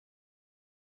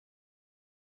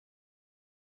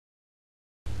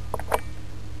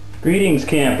Greetings,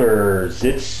 campers.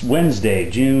 It's Wednesday,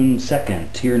 June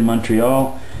 2nd, here in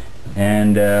Montreal,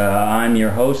 and I'm your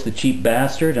host, the Cheap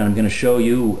Bastard, and I'm going to show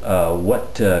you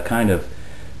what kind of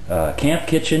camp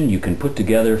kitchen you can put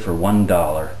together for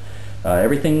 $1.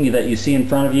 Everything that you see in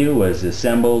front of you was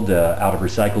assembled out of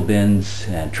recycle bins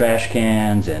and trash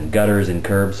cans and gutters and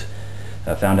curbs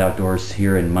found outdoors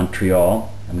here in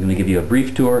Montreal. I'm going to give you a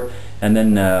brief tour, and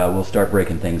then we'll start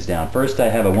breaking things down. First, I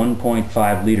have a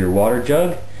 1.5 liter water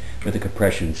jug with a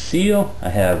compression seal. I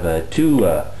have two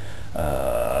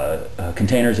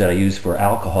containers that I use for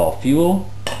alcohol fuel.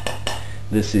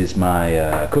 This is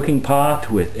my cooking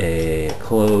pot with a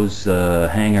clothes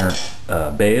hanger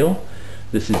bail.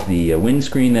 This is the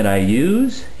windscreen that I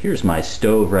use. Here's my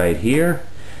stove right here.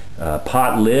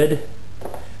 Pot lid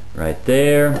right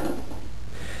there.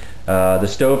 The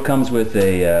stove comes with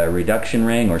a reduction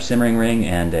ring or simmering ring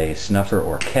and a snuffer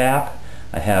or cap.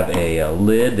 I have a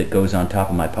lid that goes on top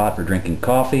of my pot for drinking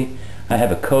coffee. I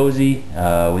have a cozy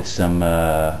with some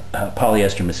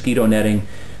polyester mosquito netting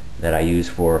that I use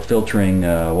for filtering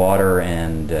water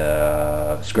and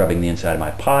scrubbing the inside of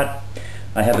my pot.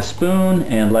 I have a spoon,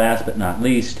 and last but not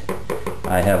least,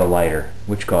 I have a lighter,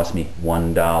 which cost me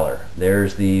 $1.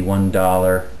 There's the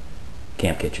 $1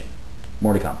 camp kitchen.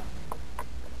 More to come.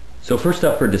 So first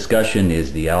up for discussion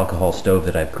is the alcohol stove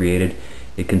that I've created.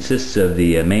 It consists of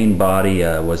the main body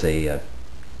was a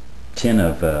tin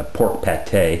of pork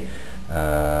pate.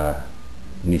 I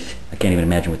can't even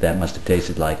imagine what that must have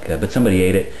tasted like, but somebody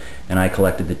ate it, and I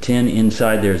collected the tin.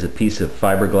 Inside there's a piece of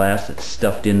fiberglass that's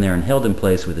stuffed in there and held in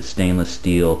place with a stainless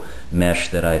steel mesh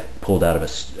that I pulled out of a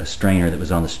strainer that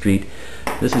was on the street.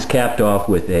 This is capped off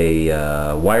with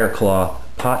a wire cloth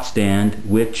pot stand,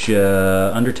 which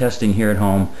under testing here at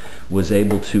home was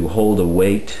able to hold a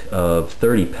weight of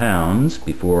 30 pounds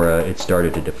before it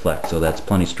started to deflect, so that's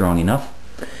plenty strong enough.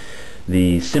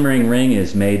 The simmering ring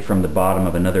is made from the bottom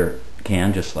of another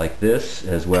can just like this,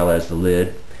 as well as the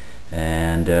lid,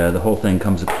 and the whole thing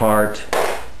comes apart.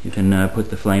 You can put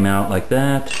the flame out like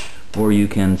that, or you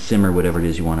can simmer whatever it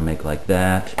is you want to make like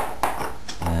that,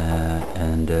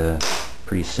 and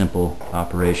pretty simple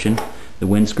operation. The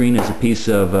windscreen is a piece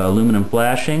of aluminum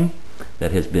flashing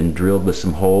that has been drilled with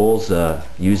some holes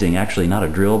using actually not a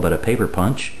drill but a paper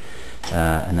punch,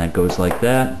 and that goes like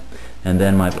that, and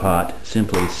then my pot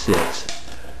simply sits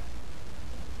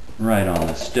right on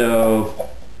the stove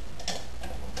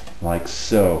like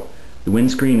so. The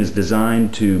windscreen is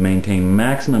designed to maintain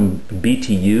maximum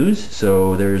BTUs,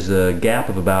 so there's a gap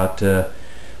of about a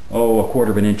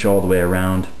quarter of an inch all the way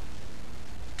around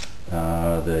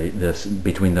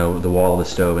between the wall of the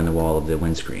stove and the wall of the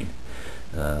windscreen.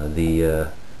 The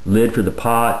lid for the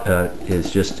pot is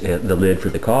just the lid for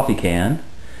the coffee can,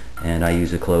 and I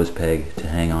use a clothes peg to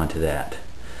hang on to that.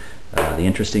 The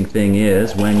interesting thing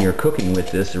is, when you're cooking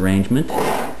with this arrangement,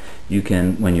 you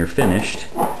can, when you're finished,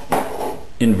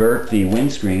 invert the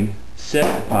windscreen, set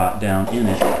the pot down in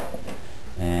it,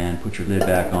 and put your lid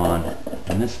back on,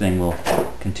 and this thing will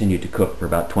continue to cook for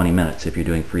about 20 minutes if you're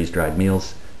doing freeze-dried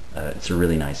meals. It's a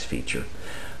really nice feature.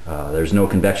 There's no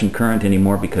convection current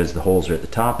anymore because the holes are at the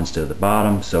top instead of the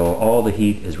bottom, so all the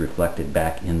heat is reflected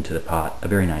back into the pot. A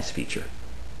very nice feature.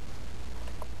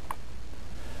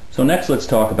 So next let's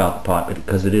talk about the pot,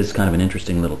 because it is kind of an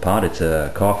interesting little pot. It's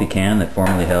a coffee can that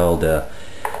formerly held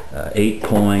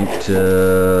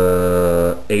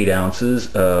 8.8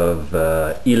 ounces of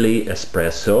Illy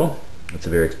Espresso. It's a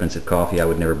very expensive coffee. I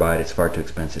would never buy it. It's far too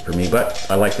expensive for me, but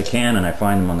I like the can, and I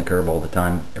find them on the curb all the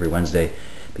time every Wednesday.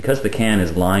 Because the can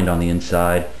is lined on the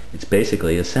inside, it's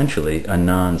basically essentially a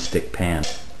non-stick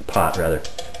pot rather.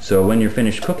 So when you're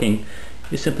finished cooking,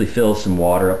 you simply fill some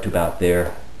water up to about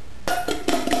there,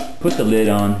 put the lid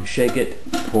on, shake it,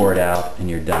 pour it out, and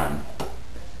you're done.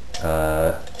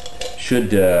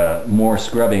 Should more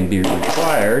scrubbing be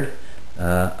required,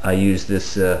 I use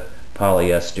this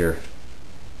polyester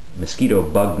mosquito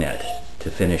bug net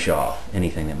to finish off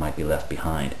anything that might be left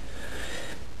behind.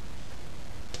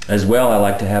 As well, I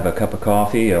like to have a cup of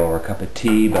coffee or a cup of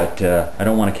tea, but I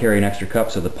don't want to carry an extra cup,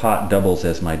 so the pot doubles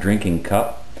as my drinking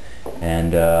cup.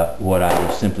 And what I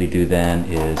will simply do then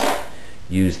is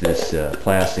use this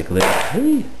plastic lid.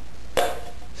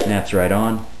 Snaps right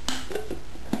on.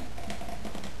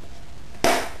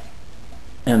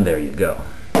 And there you go.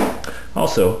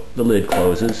 Also, the lid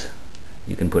closes.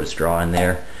 You can put a straw in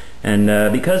there. And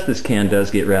because this can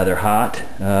does get rather hot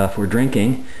for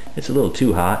drinking, it's a little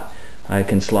too hot, I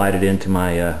can slide it into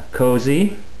my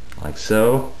cozy, like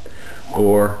so,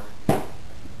 or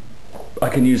I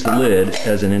can use the lid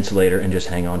as an insulator and just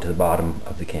hang on to the bottom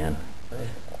of the can,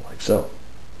 like so.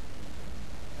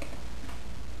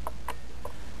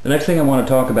 The next thing I want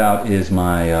to talk about is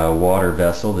my water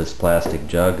vessel, this plastic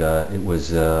jug. It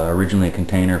was originally a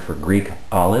container for Greek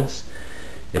olives.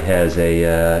 It has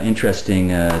a interesting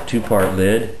two-part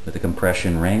lid with a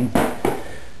compression ring.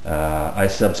 I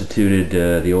substituted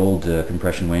the old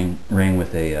compression ring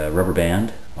with a rubber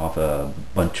band off a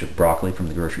bunch of broccoli from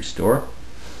the grocery store.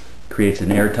 Creates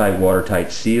an airtight,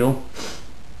 watertight seal.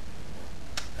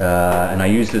 And I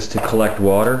use this to collect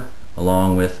water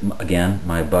along with, again,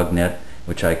 my bug net,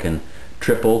 which I can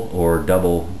triple or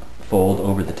double fold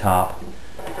over the top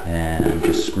and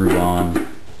just screw on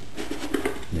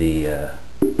the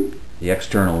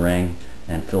external ring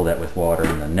and fill that with water,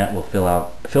 and the net will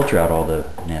filter out all the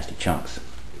nasty chunks.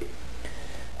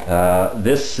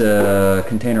 This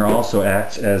container also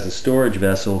acts as a storage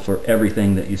vessel for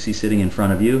everything that you see sitting in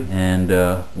front of you, and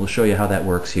we'll show you how that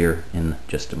works here in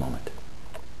just a moment.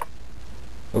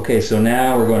 Okay, so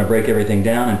now we're going to break everything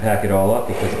down and pack it all up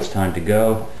because it's time to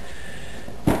go.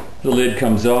 The lid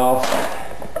comes off.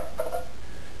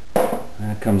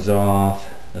 That comes off.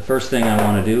 The first thing I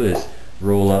want to do is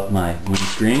roll up my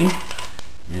windscreen.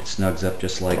 It snugs up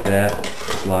just like that.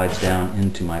 Slides down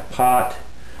into my pot.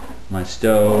 My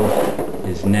stove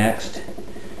is next.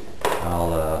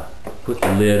 I'll put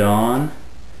the lid on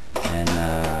and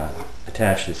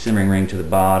attach the simmering ring to the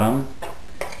bottom,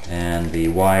 and the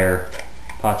wire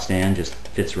pot stand just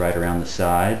fits right around the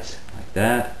sides like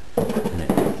that, and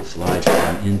it slides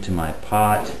down into my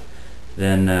pot.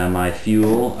 Then my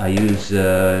fuel, I use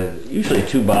usually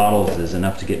 2 bottles is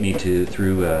enough to get me through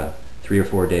 3 or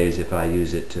 4 days if I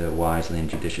use it wisely and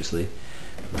judiciously.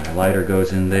 My lighter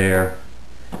goes in there,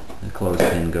 the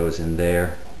clothespin goes in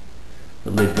there, the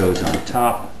lid goes on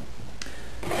top,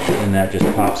 and that just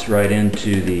pops right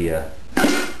into the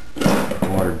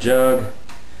water jug.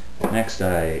 Next,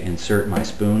 I insert my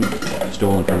spoon,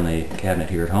 stolen from the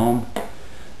cabinet here at home.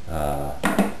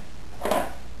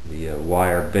 The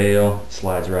wire bail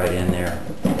slides right in there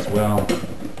as well.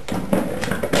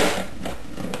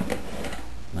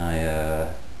 My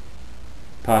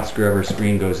pot scrubber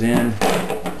screen goes in.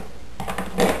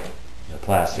 The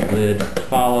plastic lid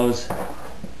follows.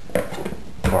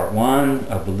 Part 1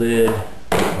 of the lid,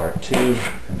 part 2,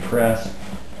 compress,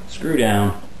 screw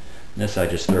down. This I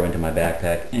just throw into my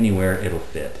backpack. Anywhere it'll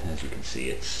fit. As you can see,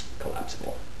 it's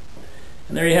collapsible.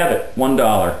 And there you have it,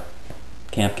 $1.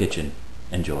 Camp Kitchen.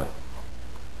 Enjoy.